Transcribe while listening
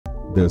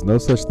There's no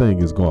such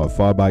thing as going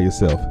far by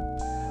yourself.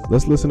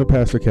 Let's listen to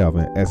Pastor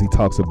Kalvin as he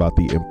talks about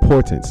the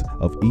importance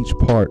of each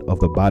part of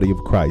the body of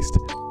Christ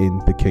in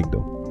the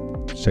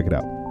kingdom. Check it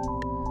out.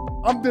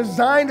 I'm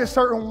designed a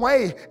certain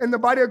way, and the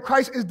body of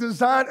Christ is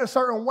designed a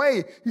certain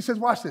way. He says,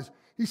 watch this.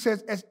 He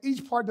says, as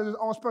each part does its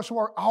own special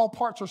work, all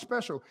parts are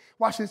special.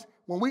 Watch this.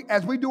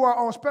 As we do our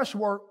own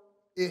special work,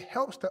 it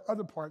helps the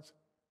other parts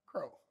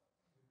grow.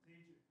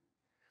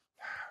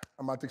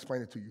 I'm about to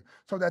explain it to you.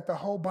 So that the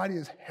whole body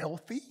is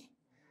healthy,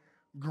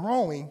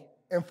 growing,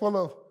 and full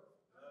of,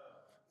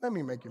 let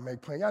me make it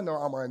make plain. Y'all know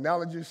I'm an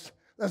analogist.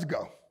 Let's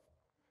go.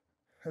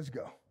 Let's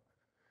go.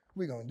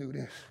 We're going to do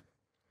this.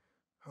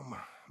 Let me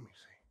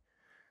see.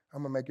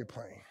 I'm going to make it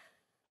plain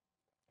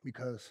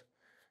because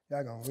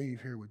y'all going to leave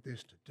here with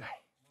this today.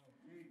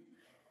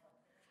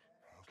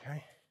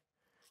 Okay?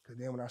 Because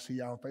then when I see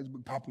y'all on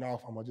Facebook popping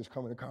off, I'm going to just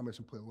come in the comments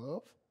and put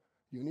love,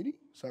 unity,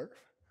 serve.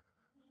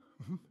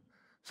 Mm-hmm.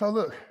 So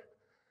look,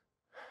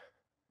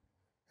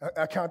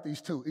 I count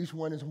these two. Each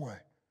one is one.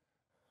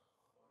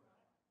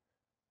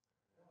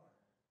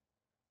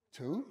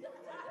 2.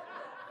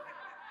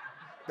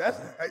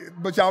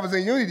 But y'all was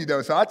in unity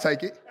though, so I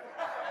take it.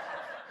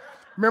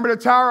 Remember the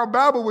Tower of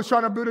Babel was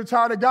trying to build a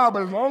tower to God,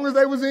 but as long as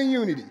they was in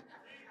unity.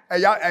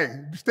 Hey, y'all,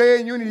 stay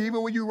in unity.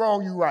 Even when you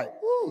wrong, you right.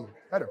 Woo,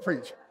 that'll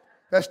preach.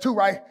 That's 2,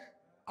 right?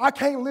 I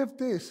can't lift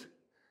this.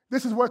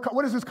 This is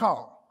what is this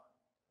called?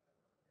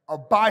 A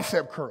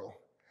bicep curl.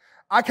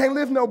 I can't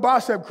lift no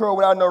bicep curl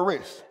without no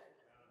wrist,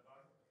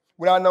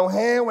 without no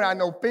hand, without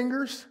no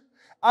fingers.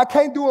 I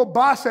can't do a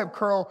bicep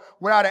curl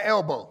without an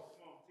elbow.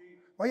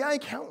 Well, y'all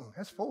ain't counting.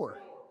 That's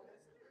 4.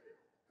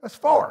 That's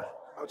 4.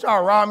 Don't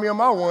y'all rob me on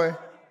my one.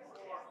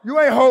 You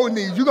ain't holding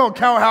these. You gonna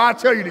count how I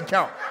tell you to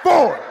count.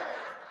 4.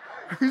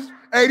 He's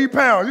 80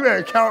 pounds. You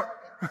better count.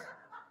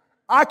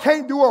 I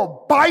can't do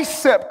a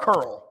bicep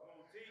curl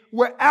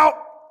without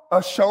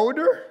a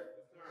shoulder,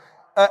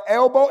 an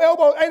elbow.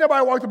 Elbow, ain't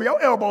nobody walked to be. Your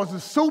elbows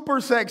is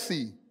super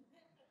sexy.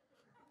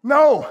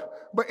 No,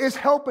 but it's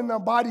helping the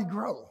body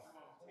grow.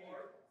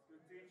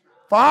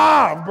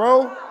 5,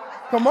 bro.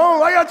 Come on,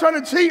 why y'all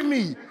trying to cheat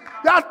me?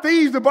 Y'all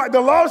thieves. The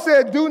law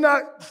said do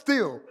not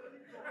steal.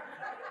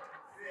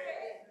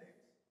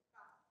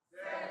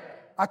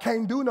 I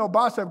can't do no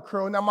bicep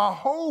curl. Now my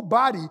whole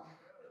body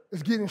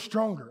is getting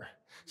stronger.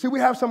 See, we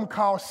have something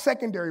called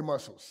secondary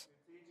muscles.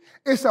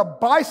 It's a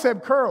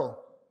bicep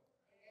curl.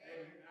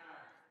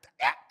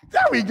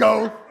 There we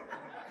go.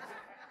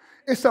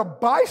 It's a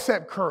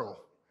bicep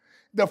curl.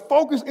 The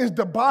focus is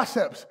the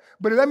biceps.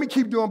 But let me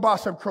keep doing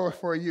bicep curls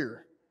for a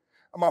year.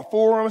 My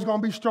forearm's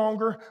going to be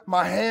stronger.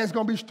 My hand's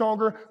going to be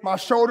stronger. My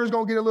shoulder's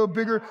going to get a little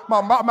bigger.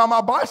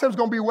 My biceps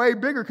going to be way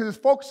bigger because it's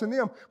focusing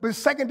them. But the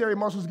secondary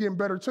muscles getting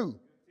better too.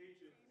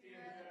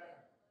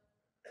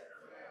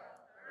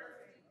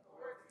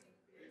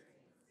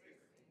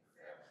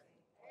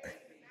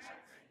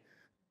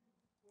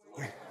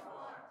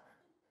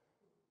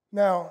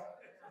 Now,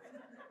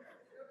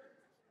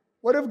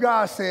 what if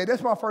God said,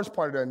 that's my first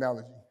part of the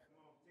analogy.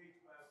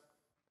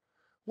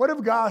 What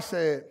if God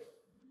said,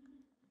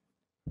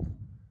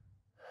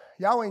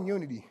 y'all in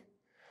unity,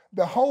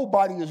 the whole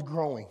body is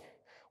growing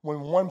when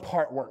one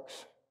part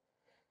works.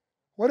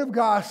 What if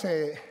God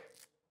said,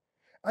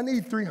 I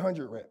need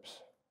 300 reps?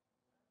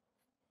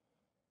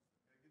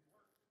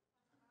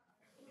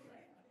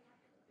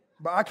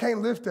 But I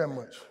can't lift that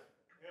much.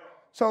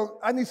 So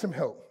I need some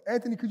help.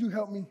 Anthony, could you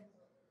help me?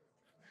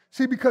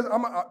 See, because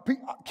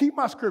keep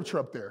my scripture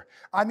up there.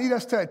 I need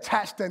us to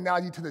attach the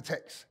analogy to the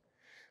text.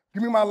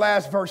 Give me my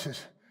last verses.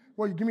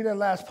 Well, give me that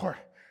last part.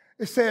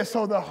 It says,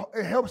 so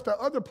it helps the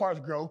other parts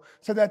grow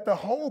so that the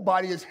whole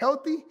body is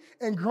healthy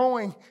and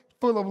growing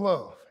full of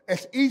love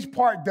as each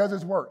part does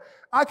its work.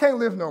 I can't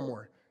lift no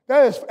more.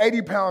 That is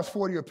 80 pounds,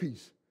 40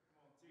 apiece.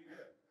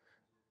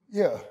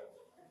 Yeah.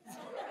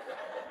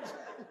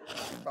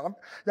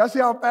 Y'all see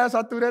how fast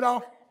I threw that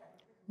off?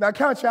 Now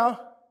count,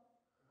 y'all.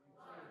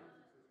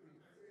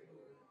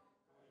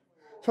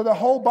 So the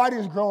whole body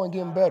is growing,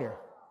 getting better.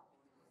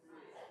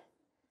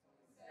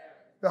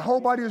 The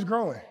whole body is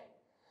growing.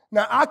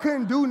 Now, I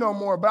couldn't do no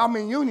more, but I'm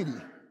in unity.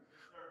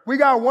 We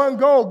got one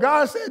goal.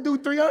 God said do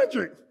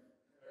 300.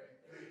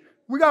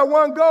 We got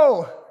one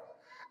goal.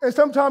 And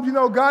sometimes,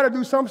 God will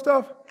do some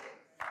stuff.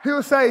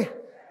 He'll say,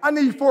 I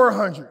need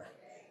 400.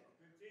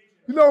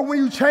 When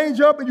you change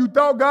up and you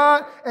thought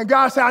God, and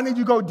God said, I need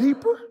you to go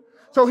deeper.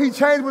 So he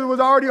changed what was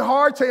already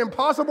hard to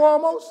impossible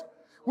almost.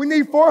 We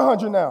need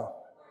 400 now.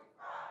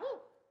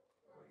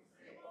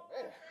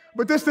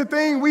 But this is the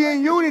thing, we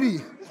in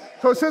unity.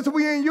 So since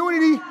we in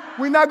unity,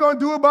 we're not going to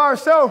do it by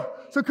ourselves.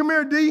 So come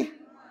here, D.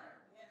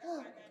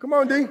 Come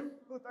on, D.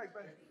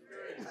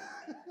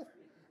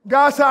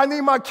 God said, I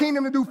need my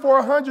kingdom to do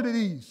 400 of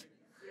these.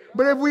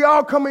 But if we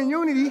all come in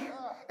unity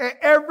and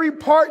every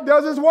part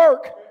does its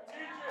work.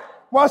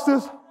 Watch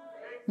this.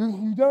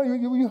 You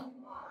done?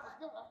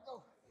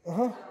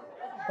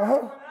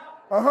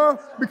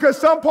 Because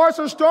some parts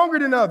are stronger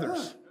than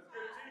others.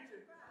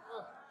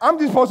 I'm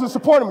just supposed to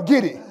support them.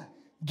 Get it.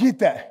 Get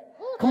that.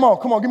 Come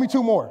on. Give me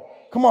 2 more.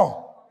 Come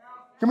on.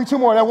 Give me 2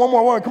 more. That one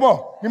more. Come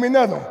on. Give me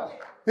another one.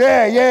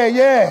 Yeah.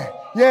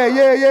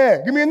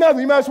 Give me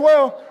another. You might as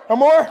well. One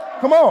more.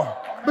 Come on.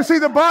 But see,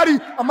 the body,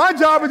 my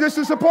job is just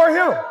to support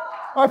him.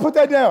 All right, put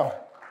that down.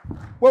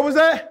 What was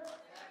that?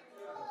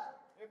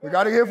 We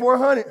got to get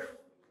 400.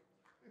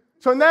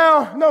 So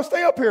now, no,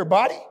 stay up here,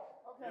 body.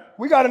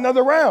 We got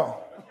another round.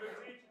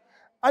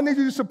 I need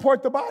you to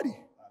support the body.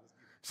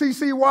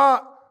 See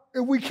why?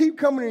 If we keep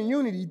coming in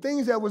unity,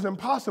 things that was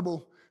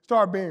impossible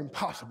start being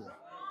possible.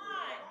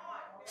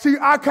 See,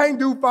 I can't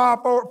do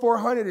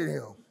 400 in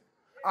him.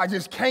 I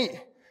just can't.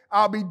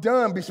 I'll be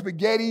done, be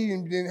spaghetti,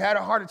 and then had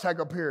a heart attack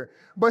up here.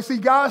 But see,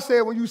 God said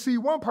when you see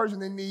one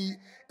person in need,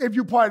 if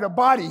you're part of the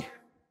body,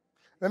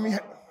 where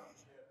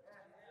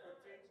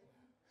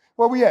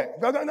we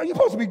at? No, you're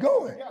supposed to be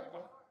going.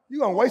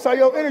 You're going to waste all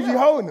your energy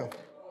holding them.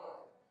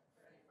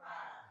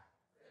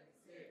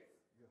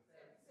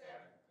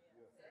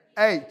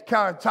 Hey,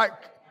 count,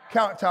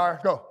 Tyre,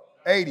 go.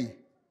 80.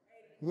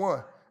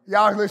 1.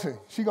 Y'all listen,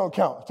 she going to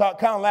count.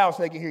 Count loud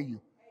so they can hear you.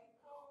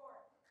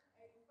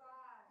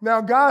 Now,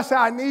 God said,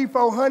 I need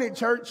 400,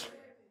 church.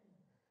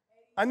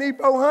 I need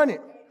 400.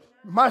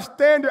 My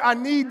standard, I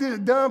need this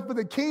done for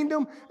the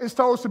kingdom. It's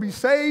supposed to be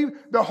saved.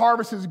 The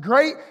harvest is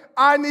great.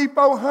 I need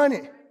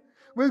 400.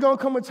 We're going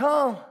to come a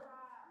time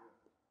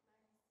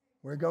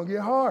where it's going to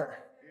get hard.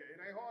 It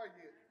ain't hard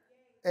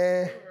yet.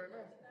 And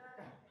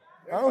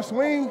I don't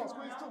swing.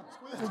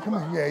 Come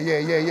on.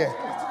 Yeah.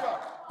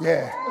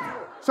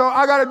 So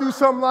I got to do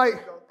something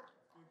like,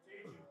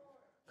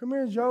 come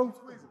here, Joe.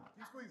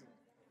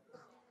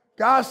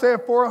 God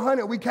said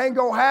 400. We can't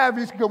go half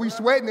this because we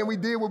sweating and we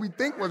did what we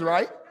think was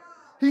right.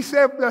 He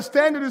said the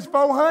standard is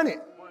 400.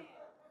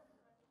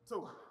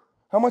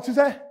 How much is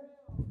that?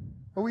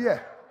 Where we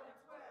at?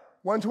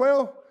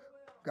 112?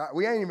 God,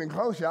 we ain't even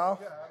close, y'all.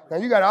 Now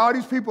you got all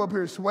these people up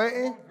here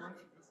sweating,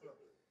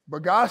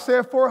 but God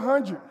said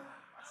 400.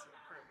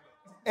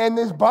 And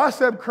this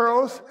bicep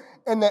curls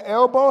and the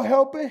elbow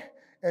helping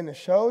and the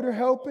shoulder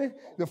helping,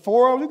 the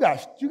forearm,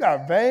 you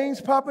got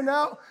veins popping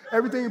out,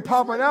 everything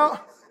popping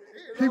out.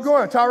 Keep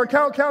going. Tyra,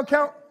 count. Count,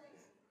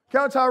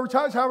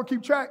 Tyra,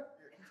 keep track.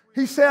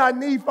 He said, I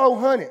need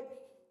 400.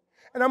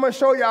 And I'm going to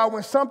show y'all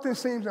when something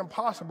seems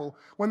impossible,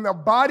 when the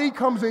body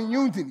comes in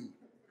unity,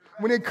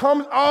 when it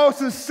comes all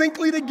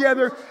succinctly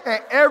together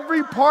and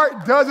every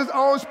part does its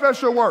own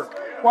special work.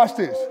 Watch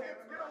this.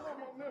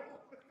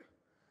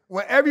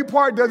 When every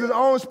part does its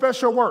own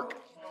special work,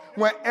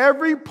 when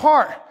every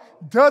part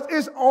does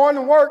its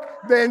own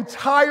work, the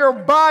entire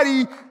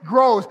body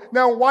grows.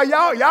 Now, why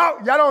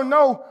y'all don't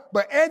know,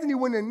 but Anthony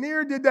went in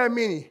near did that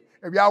many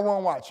if y'all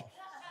weren't watching.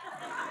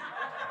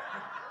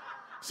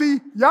 See,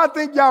 y'all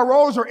think y'all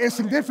roles are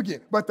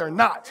insignificant, but they're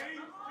not.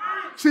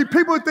 See,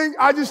 people think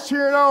I just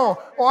cheering on,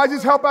 or I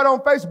just help out on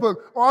Facebook,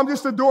 or I'm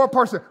just a door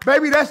person.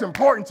 Baby, that's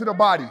important to the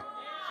body.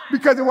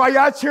 Because while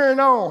y'all cheering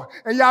on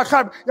and y'all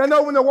clap, y'all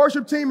know when the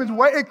worship team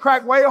it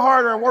crack way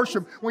harder in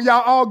worship when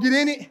y'all all get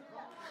in it.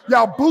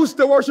 Y'all boost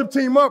the worship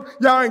team up.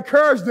 Y'all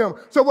encourage them.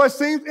 So what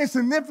seems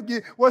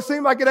insignificant, what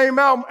seems like it ain't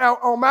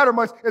matter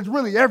much, is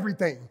really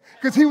everything.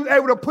 Because he was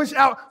able to push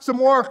out some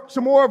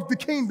more of the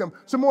kingdom,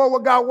 some more of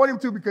what God wanted him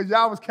to, because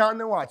y'all was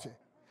counting and watching.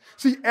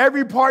 See,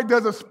 every part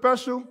does a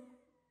special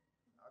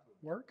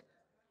work.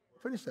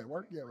 Finish that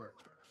work? Yeah, work.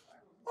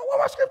 Oh, where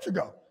my scripture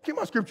go? Keep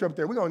my scripture up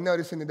there. We're going to know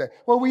this in the day.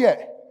 Where we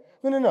at?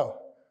 No.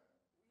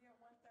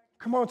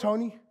 Come on,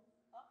 Tony.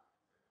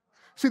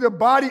 See, the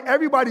body,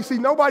 everybody, see,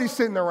 nobody's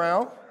sitting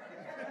around.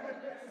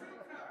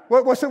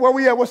 Where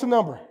we at? What's the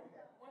number? 132.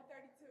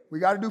 We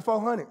got to do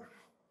 400.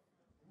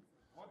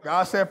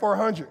 God said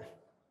 400.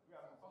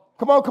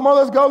 Come on,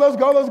 let's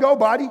go,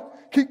 body.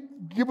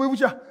 Keep with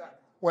you.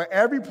 Where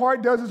every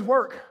part does its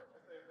work.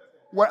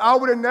 What I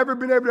would have never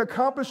been able to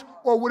accomplish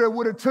or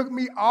would have took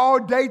me all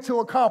day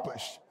to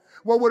accomplish.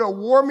 What would have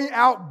wore me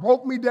out,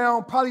 broke me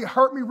down, probably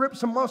hurt me, ripped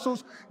some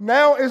muscles.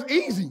 Now it's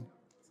easy.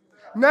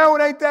 Now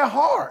it ain't that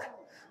hard.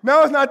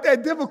 Now it's not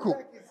that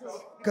difficult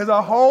because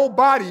our whole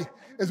body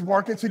is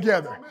working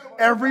together.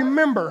 Every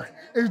member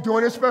is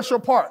doing a special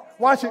part.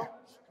 Watch it.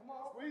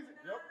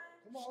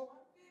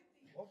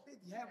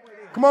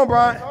 Come on,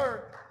 Brian.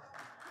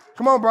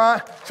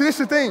 See, this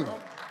is the thing.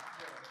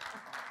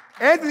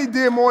 Anthony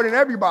did more than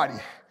everybody.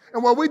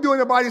 And what we do in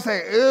the body is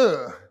say,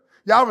 ugh,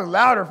 y'all was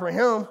louder for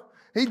him.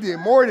 He did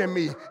more than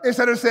me.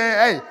 Instead of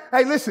saying,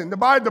 hey, listen, the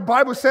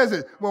Bible says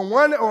it. When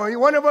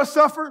one of us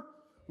suffer,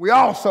 we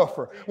all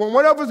suffer. When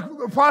one of us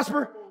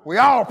prosper, we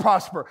all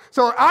prosper.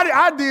 So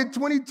I did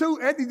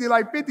 22. Anthony did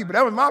like 50, but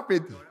that was my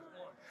 50.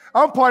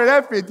 I'm part of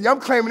that 50. I'm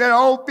claiming that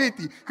old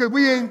 50 because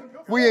we in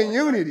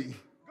unity.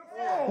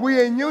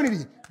 We in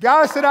unity.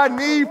 God said, I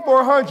need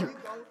 400.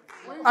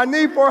 I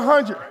need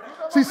 400.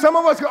 See, some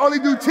of us can only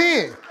do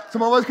 10.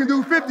 Some of us can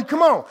do 50.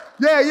 Come on.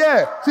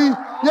 Yeah. See,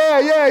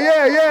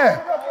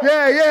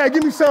 yeah.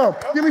 Give me some.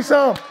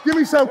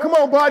 Come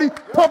on, body.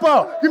 Pump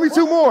out. Give me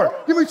two more.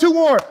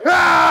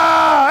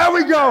 Ah, there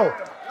we go.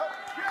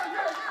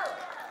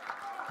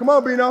 Come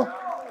on, Bino.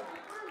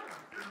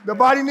 The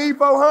body need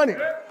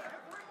 400.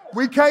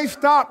 We can't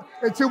stop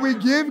until we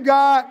give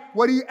God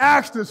what he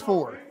asked us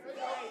for.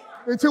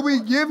 Until we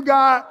give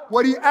God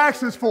what he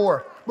asked us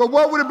for. But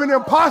what would have been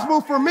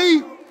impossible for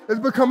me has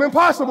become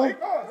impossible.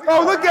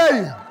 Oh, look at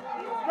him.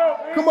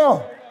 Come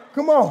on.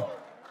 Come on.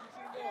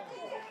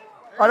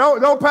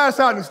 Don't pass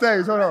out on the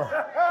stage. Hold on. I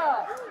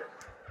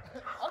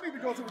need to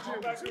go to the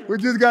gym. We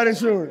just got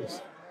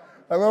insurance.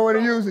 I don't want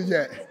to use it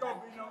yet.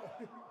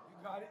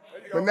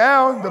 But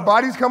now the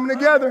body's coming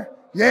together.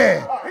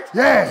 Yeah.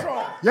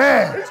 Yeah.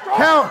 Yeah.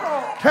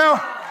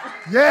 Count.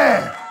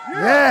 Yeah.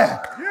 Yeah.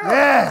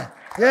 Yeah.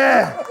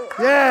 Yeah.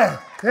 Yeah.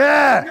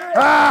 Yeah.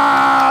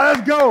 Ah,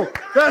 let's go.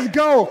 Let's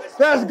go.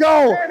 Let's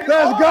go.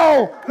 Let's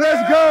go.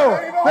 Let's go.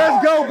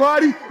 Let's go,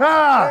 buddy.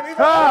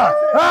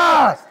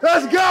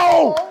 Let's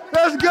go.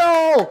 Let's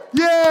go.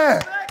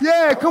 Yeah.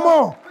 Yeah. Come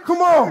on.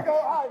 Come on.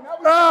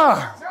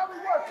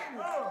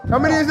 How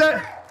many is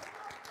that?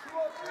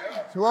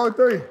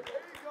 203.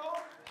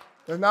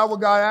 That's not what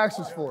God asked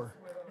us for.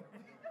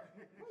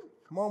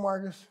 Come on,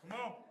 Marcus.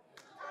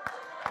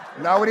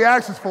 Not what he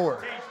asked us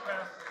for.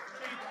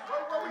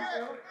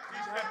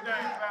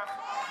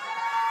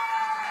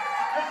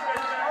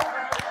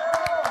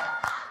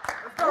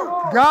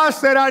 God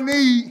said I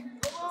need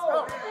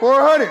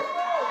 400.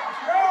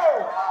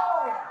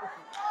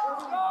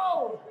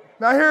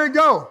 Now here it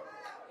go.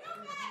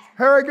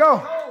 Here it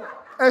go.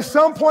 At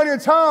some point in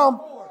time,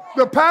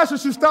 the pastor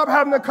should stop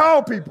having to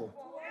call people.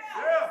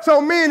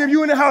 So men, if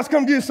you in the house,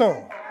 come get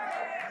some.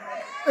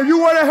 If you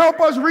want to help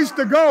us reach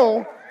the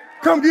goal,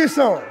 come get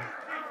some.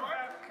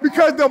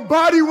 Because the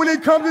body, when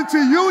it comes into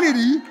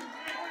unity,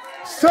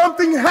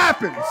 something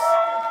happens.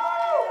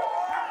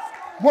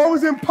 What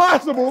was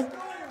impossible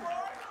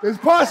is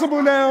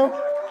possible now.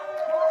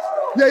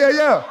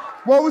 Yeah.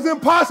 What was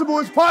impossible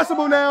is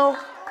possible now.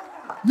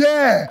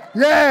 Yeah.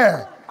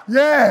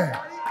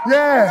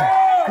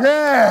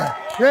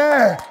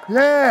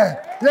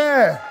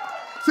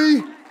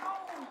 See,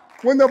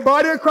 when the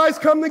body of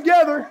Christ come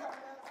together,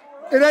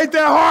 it ain't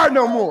that hard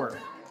no more.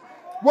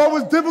 What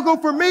was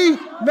difficult for me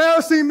now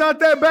seems not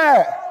that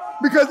bad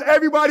because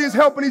everybody is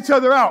helping each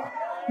other out.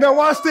 Now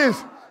watch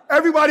this.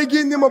 Everybody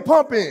getting them a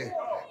pump in.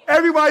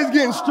 Everybody's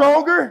getting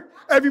stronger.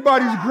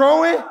 Everybody's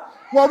growing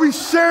while we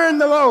sharing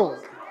the load.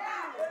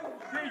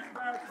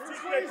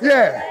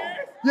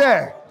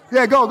 Yeah.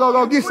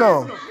 Go get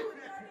some.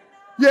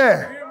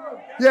 Yeah.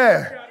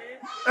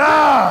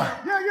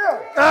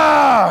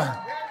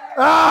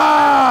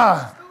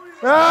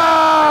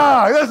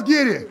 Let's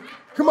get it.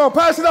 Come on,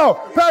 pass it off.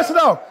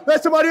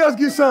 Let somebody else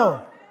get some.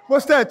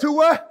 What's that, 2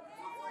 what?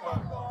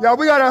 Yeah,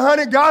 we got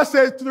 100. God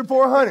says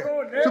 400.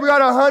 So we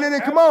got 100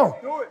 and come on.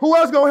 Who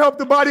else gonna help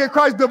the body of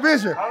Christ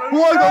division? Who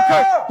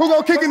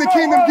gonna kick in the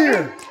kingdom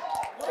gear?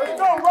 Let's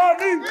go,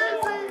 Rodney.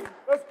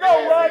 Let's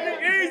go, Rodney.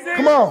 Easy.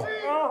 Come on.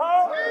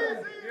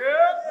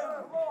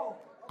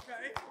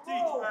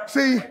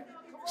 Yeah.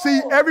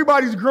 See,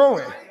 everybody's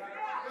growing.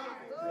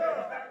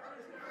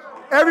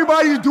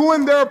 Everybody's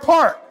doing their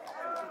part.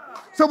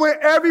 So when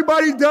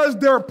everybody does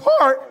their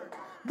part,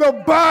 the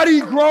body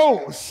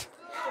grows.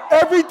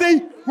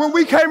 Everything, when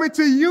we came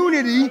into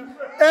unity,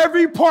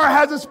 every part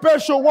has a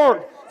special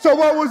work. So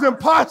what was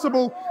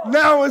impossible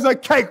now is a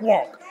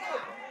cakewalk.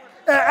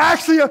 And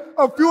actually, a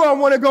few of them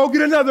want to go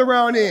get another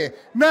round in.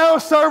 Now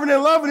serving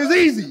and loving is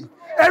easy.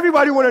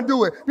 Everybody want to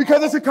do it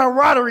because it's a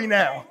camaraderie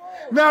now.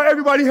 Now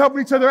everybody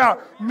helping each other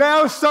out.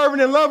 Now serving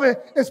and loving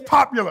is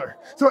popular.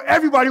 So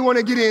everybody want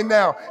to get in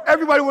now.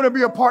 Everybody want to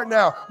be a part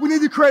now. We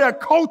need to create a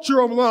culture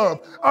of love,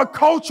 a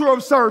culture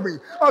of serving,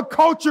 a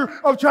culture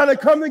of trying to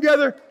come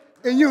together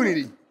in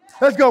unity.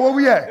 Let's go. Where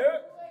we at?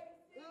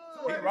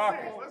 Keep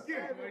rocking. Let's get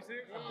it.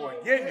 That boy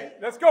getting it.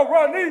 Let's go,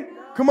 Rodney.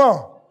 Come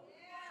on.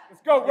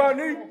 Let's go,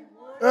 Rodney.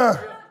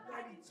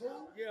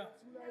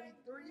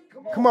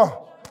 Come on.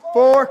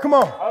 4. Come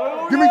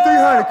on. Give me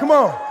 300. Come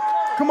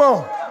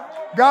on.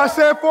 God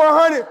said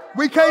 400.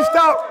 We can't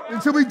stop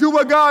until we do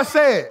what God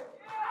said.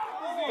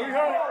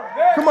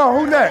 Come on.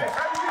 Who next?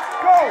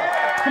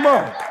 Come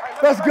on.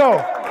 Let's go.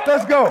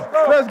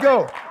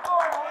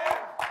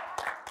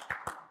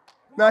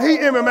 Now, he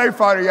MMA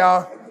fighter,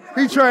 y'all.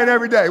 He train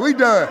every day. We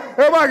done.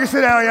 Everybody can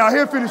sit down, y'all.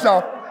 He'll finish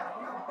off.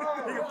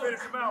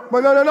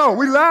 But no.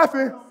 We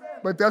laughing.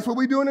 But that's what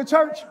we do in the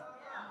church.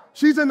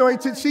 She's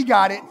anointed. She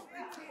got it.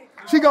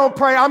 She gonna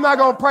pray. I'm not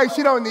gonna pray.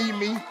 She don't need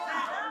me.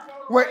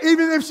 Well,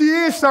 even if she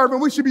is serving,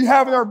 we should be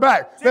having her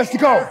back. Let's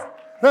go.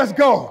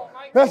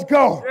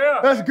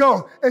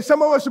 And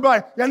some of us should be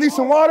like, y'all need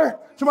some water?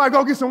 Somebody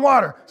go get some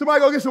water.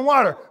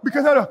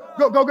 Because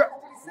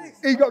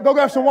go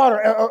grab some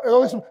water.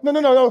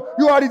 No.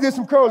 You already did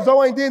some curls.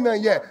 Zoe ain't did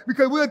nothing yet.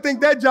 Because we'll think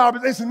that job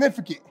is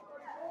insignificant.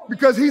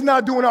 Because he's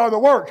not doing all the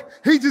work.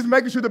 He's just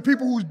making sure the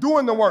people who's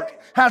doing the work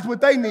has what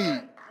they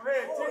need.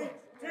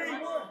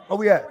 Where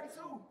we at?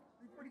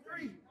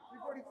 343,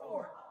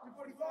 344,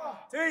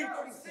 345,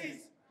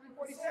 346,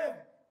 347.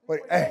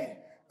 Wait, hey.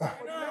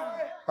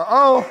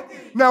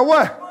 Now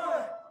what?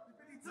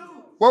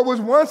 What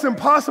was once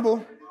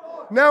impossible,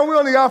 now we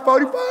only got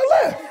 45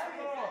 left.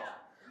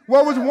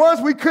 What was once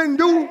we couldn't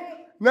do,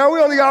 now we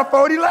only got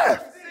 40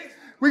 left.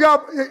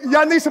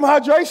 Y'all need some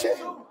hydration?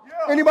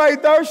 Anybody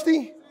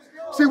thirsty?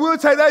 See, we'll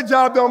say that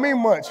job don't mean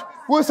much.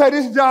 We'll say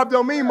this job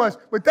don't mean much,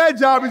 but that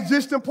job is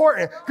just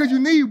important because you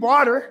need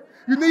water.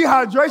 You need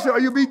hydration or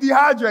you'll be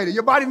dehydrated.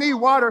 Your body needs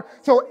water,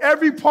 so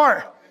every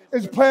part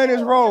is playing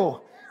its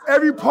role.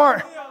 Every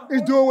part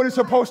is doing what it's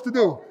supposed to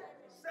do.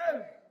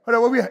 Hold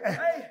on, where we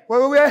at?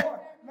 Where we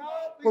at?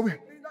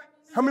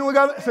 How many we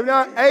got?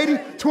 79,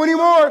 80, 20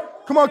 more?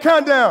 Come on,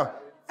 count down.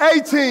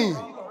 18,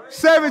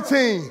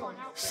 17,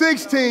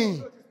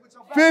 16,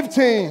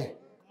 15,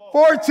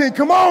 14,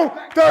 come on.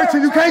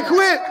 13, you can't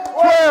quit.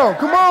 12,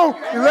 come on.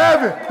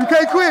 11, you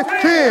can't quit.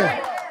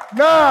 10,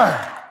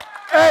 9,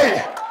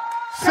 8,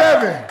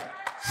 7,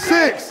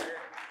 6,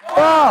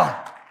 5,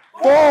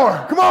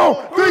 4, come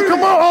on. 3,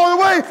 come on, all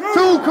the way.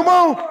 2, come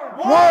on.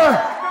 1,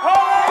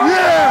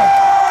 yeah.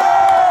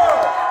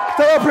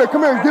 Stay up here,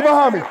 come here, get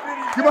behind me.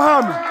 Get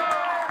behind me.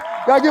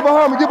 Y'all get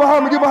behind me, get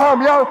behind me, get behind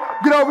me. Y'all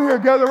get over here,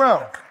 gather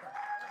around.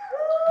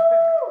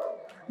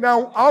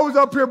 Now, I was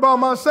up here by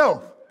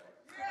myself.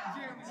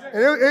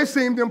 And it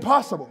seemed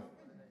impossible.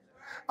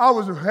 I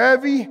was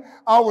heavy,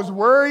 I was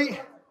worried,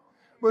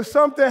 but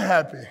something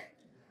happened.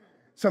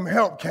 Some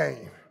help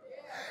came.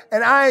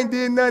 And I ain't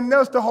did nothing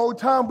else the whole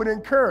time but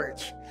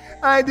encourage.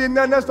 I ain't did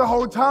nothing else the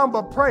whole time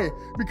but pray.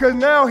 Because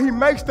now he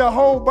makes the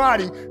whole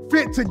body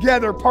fit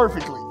together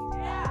perfectly.